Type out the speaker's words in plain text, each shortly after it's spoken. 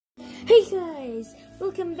Hey guys,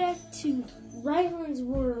 welcome back to Ryland's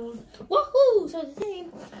World. Woohoo! So today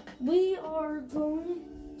we are going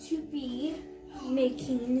to be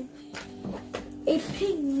making a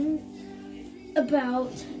painting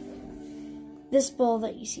about this ball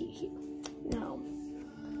that you see here. Now,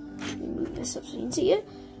 let me move this up so you can see it.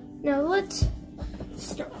 Now let's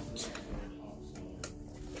start.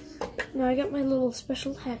 Now I got my little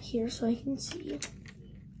special hat here so I can see it.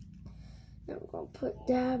 Now we're going to put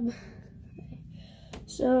dab. Okay.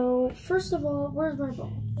 So, first of all, where's my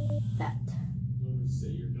ball? That.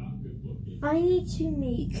 I need to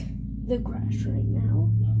make the grass right now.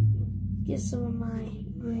 Get some of my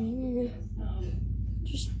green and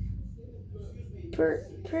just put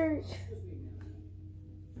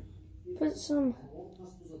some.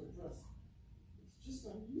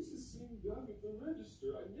 I'm used to seeing Doug at the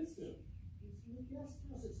register. I miss him. He's in the guest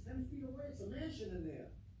house. It's 10 feet away. It's a mansion in there.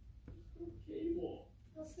 No cable.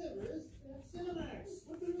 Yes, there is. That's Cinemax.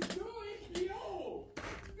 What the HBO?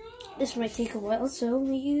 This might take a while, so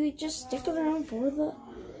you just stick around for the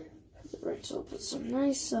right. So I'll put some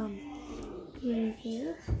nice green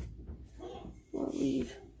here. We'll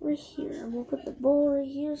leave right here, and we'll put the bowl right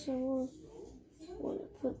here. So we'll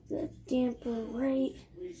put the damper right.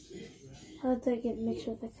 How did that get mixed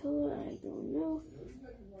with the color? I don't know.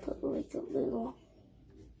 Put like a little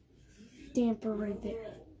damper right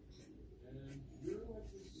there.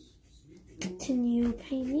 Continue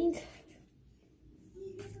painting.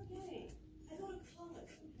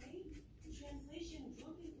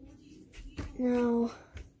 Now,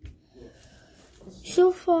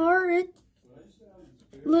 so far it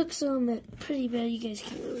looks pretty bad. You guys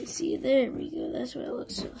can't really see it. There we go. That's what it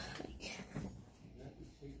looks like.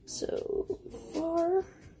 So far,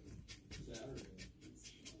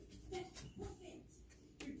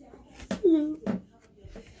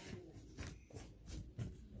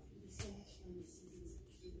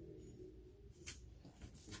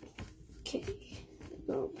 okay, I'm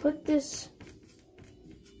gonna put this.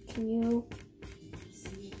 Can you?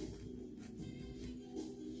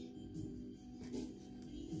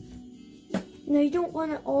 Now you don't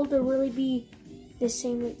want it all to really be the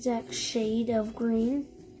same exact shade of green,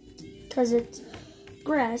 because it's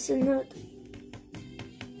grass and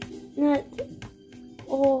not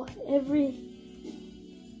all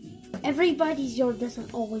everybody's yard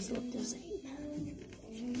doesn't always look the same.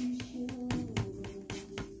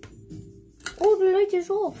 Oh, the light is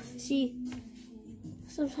off. See,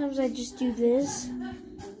 sometimes I just do this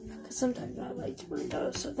because sometimes my light's burned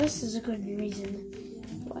out. So this is a good reason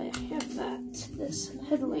why I have this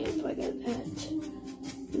headlamp. I got that.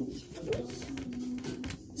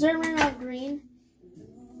 Does that run out green?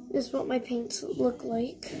 This is what my paints look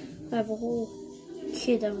like. I have a whole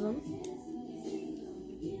kit of them.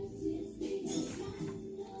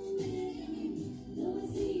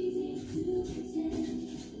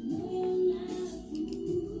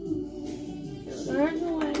 I don't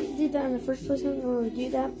know why I did that in the first place. I don't really do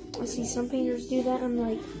that. I see some painters do that. I'm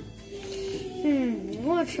like, I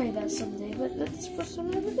want to try that someday, but that's the first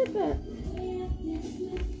time I ever did that.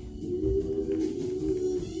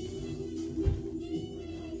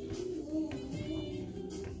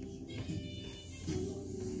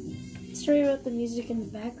 Sorry about the music in the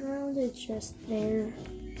background, it's just there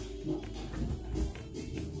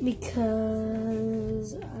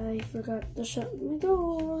because I forgot to shut my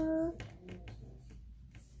door.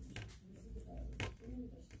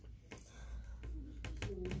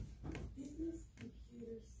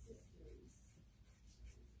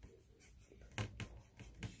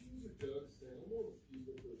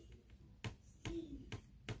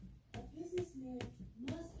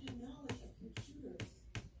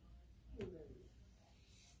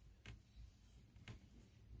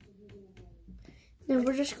 Now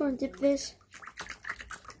we're just going to dip this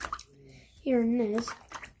here in this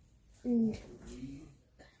and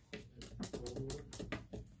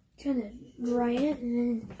kind of dry it, and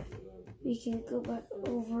then we can go back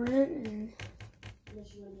over it and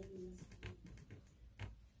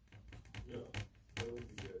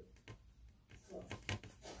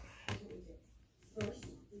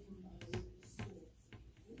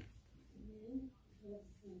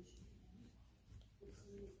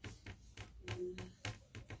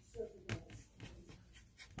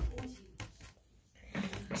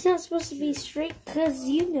it's not supposed to be straight because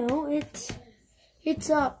you know it's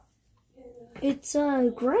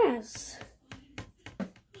grass.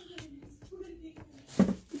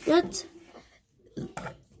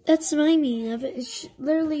 That's my meaning of it. It's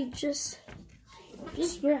literally just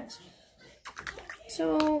grass.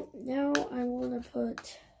 So now I want to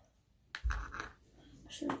put. I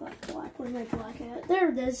should have got black. Where's my black at? There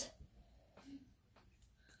it is.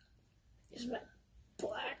 Here's my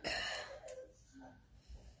black.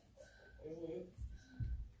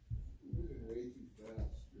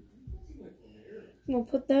 I'm gonna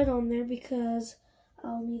put that on there because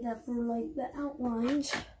I'll need that for like the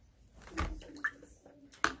outlines.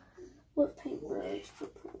 What paintbrush for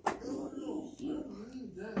purple?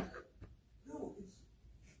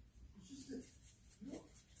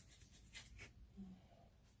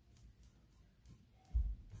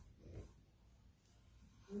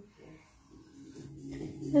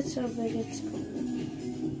 That's how big it's going.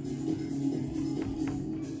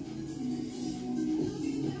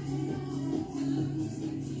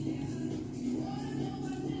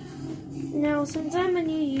 Now, since I'm a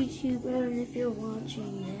new YouTuber, and if you're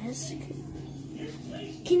watching this,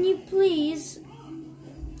 can you please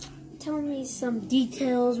tell me some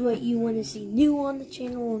details, what you want to see new on the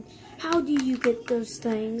channel, and how do you get those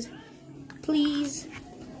things? Please,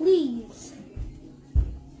 please,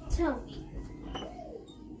 tell me.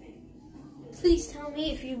 Please tell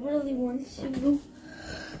me if you really want to.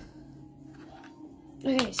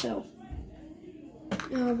 Okay, so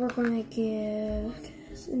now we're gonna give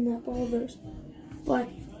in that ball there's black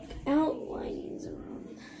outlinings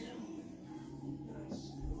around.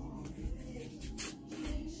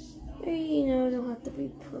 You know, don't have to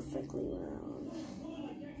be perfectly round.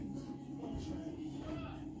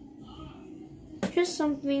 Just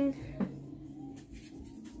something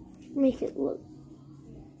make it look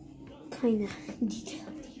kind of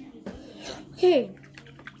detailed. Okay,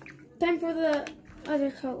 time for the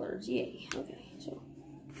other colors. Yay. Okay, so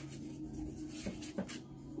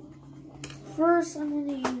first I'm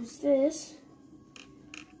going to use this.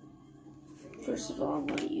 First of all, I'm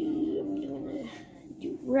going to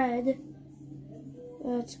do red.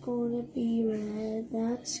 That's going to be red.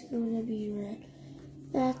 That's going to be red.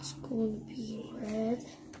 That's going to be red.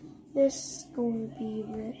 This is going to be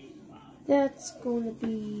red. That's going to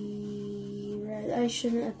be red. I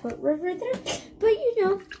shouldn't have put red right there, but you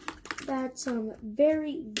know, that's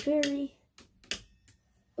very, very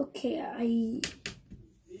okay.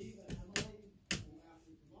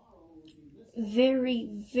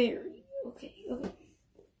 Very okay.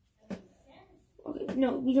 Okay,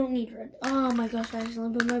 no, we don't need red. Oh my gosh, I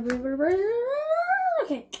accidentally put my red.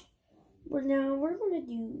 Okay, we're gonna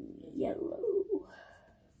do yellow.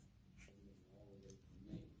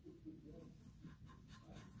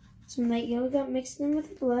 Some light yellow got mixed in with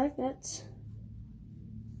the black. That's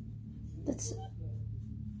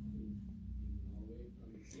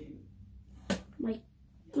my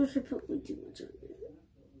gosh, I put way too much on there.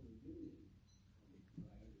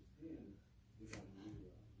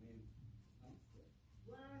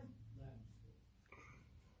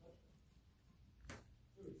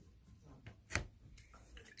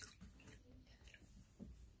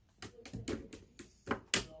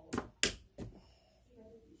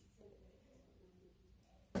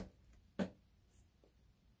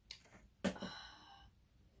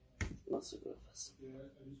 Also go with this.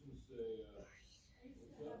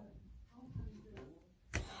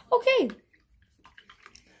 Okay.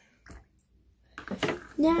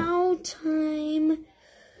 Now time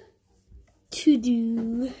to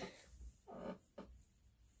do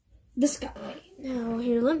the sky. Now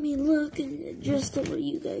here, let me look and adjust it where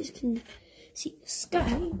you guys can see the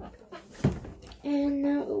sky. And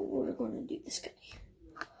now we're going to do the sky.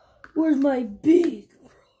 Where's my big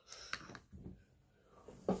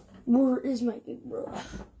brush? Where is my big brush?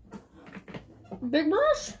 Big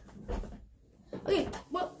brush? Okay,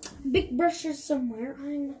 well, big brush is somewhere.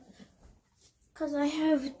 Because I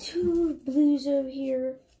have 2 blues over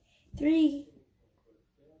here. 3.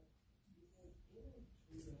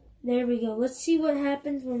 There we go. Let's see what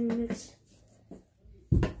happens when we mix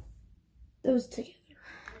those together.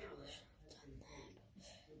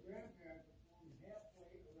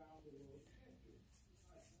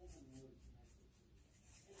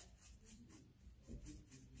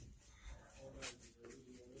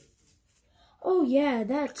 Oh yeah,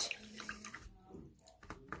 that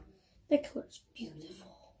color's beautiful.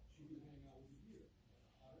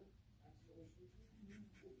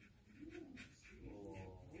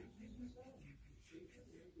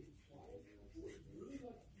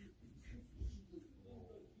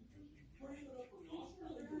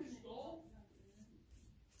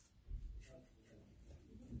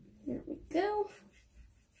 There we go.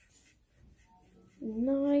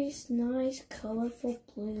 Nice, colorful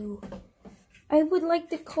blue. I would like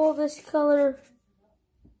to call this color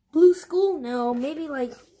Blue School. No, maybe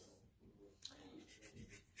like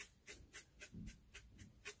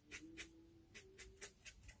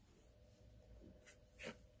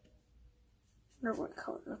I don't know what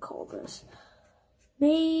color to call this.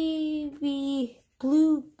 maybe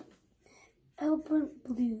blue, Albert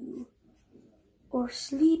blue, or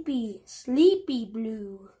sleepy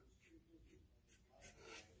blue.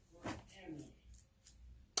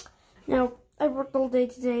 Now, I worked all day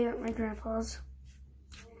today at my grandpa's.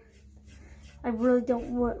 I really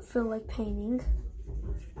don't feel like painting,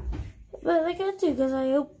 but I got to because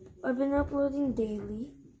I've been uploading daily.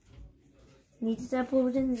 Needed to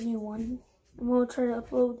upload a new one. I'm gonna try to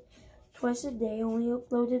upload twice a day. Only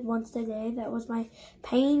uploaded once today. That was my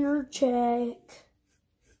painter check.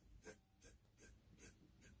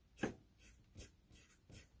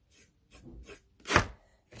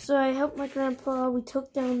 So I helped my grandpa. We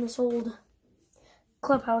took down this old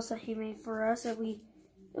clubhouse that he made for us. It was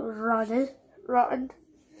rotten,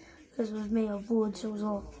 because it was made of wood, so it was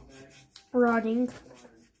all rotting.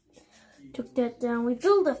 Took that down. We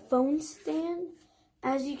built a phone stand.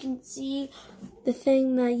 As you can see, the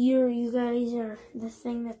thing that you guys are, the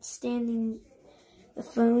thing that's standing the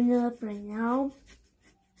phone up right now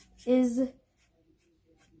is,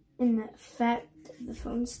 in fact, the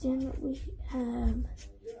phone stand that we have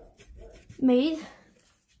made.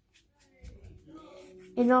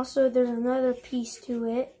 And also there's another piece to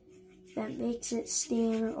it that makes it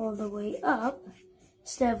stand all the way up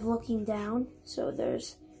instead of looking down. So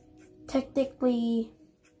there's technically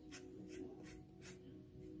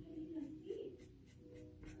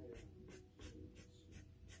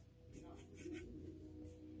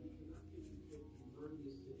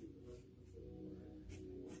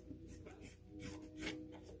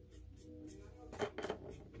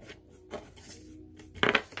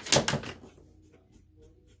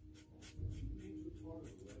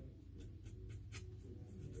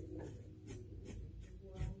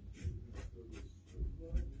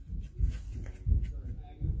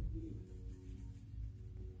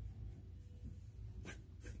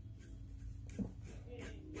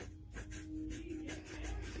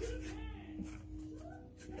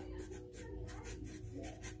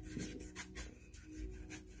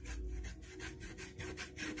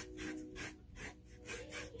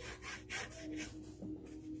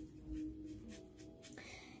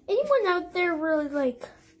anyone out there really like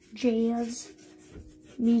jazz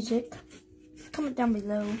music? Comment down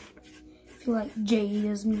below if you like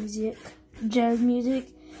jazz music,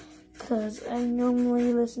 because I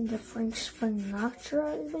normally listen to Frank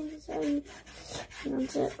Sinatra, I think is how you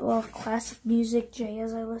pronounce it. Well, classic music,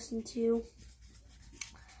 jazz I listen to.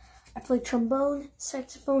 I play trombone,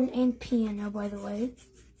 saxophone, and piano, by the way.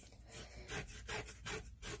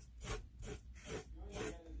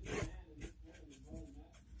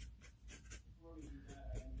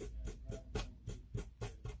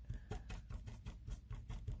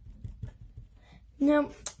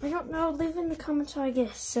 Now, I don't know, leave in the comments how I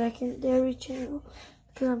get a secondary channel,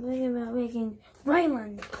 because I'm thinking about making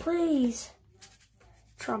Ryland Plays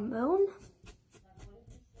Trombone.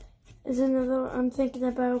 Is another I'm thinking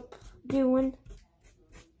about doing,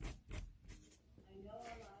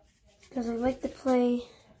 because I like to play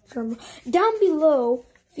trombone. Down below,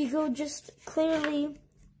 if you go just clearly,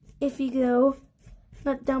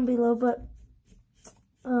 not down below, but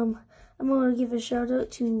I'm going to give a shout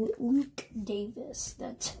out to Luke Davis.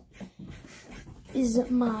 That is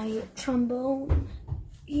my trombone.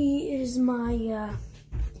 He is my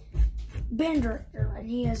band director, and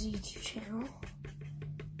he has a YouTube channel.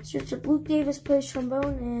 Search up Luke Davis Plays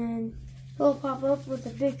Trombone, and he'll pop up with a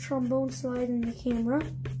big trombone slide in the camera.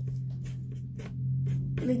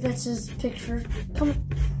 I think that's his picture.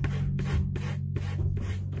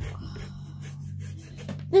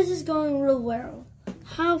 This is going real well.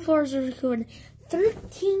 How far is it recorded?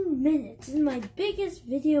 13 minutes. This is my biggest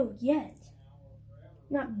video yet.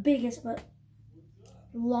 Not biggest, but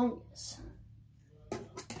longest.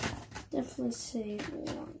 Definitely say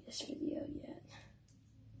longest video yet.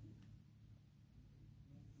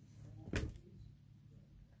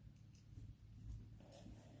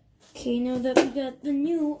 Okay, now that we got the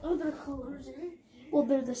new other colors in, well,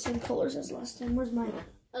 they're the same colors as last time. Where's my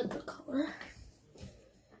other color?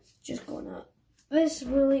 Just going up. This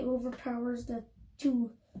really overpowers the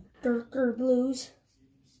two darker blues.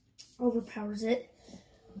 Overpowers it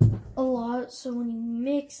a lot. So when you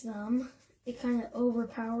mix them, it kind of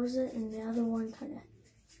overpowers it, and the other one kind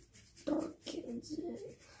of darkens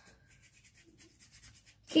it.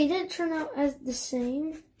 Okay, it didn't turn out as the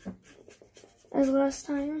same as last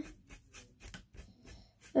time.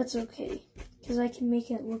 That's okay, because I can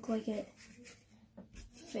make it look like it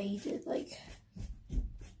faded, like.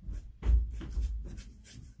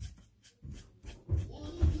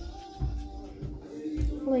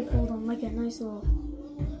 Like, hold on, like a nice little.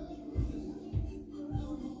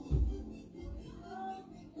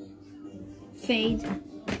 fade.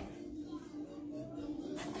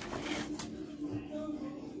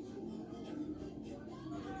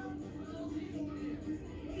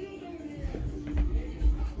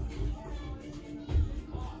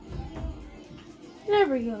 There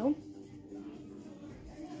we go.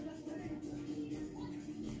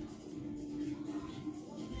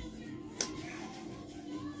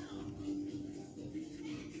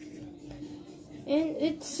 And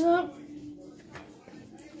it's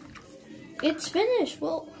finished.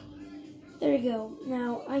 Well, there you go.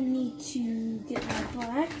 Now I need to get my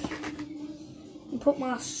black and put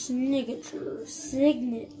my signature. There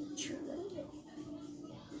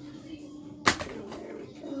we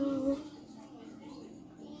go.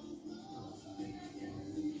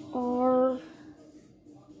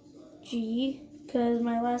 R-G, because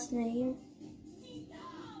my last name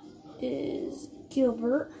is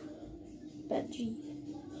Gilbert. G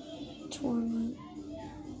 2020.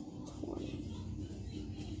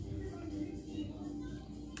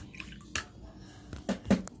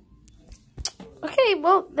 Okay,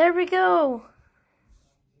 well, there we go.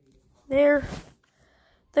 There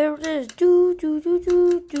it is. Do do do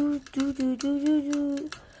do do do do do do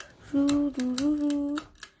do do do do.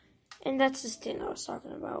 And that's the thing I was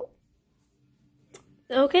talking about.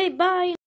 Okay, bye.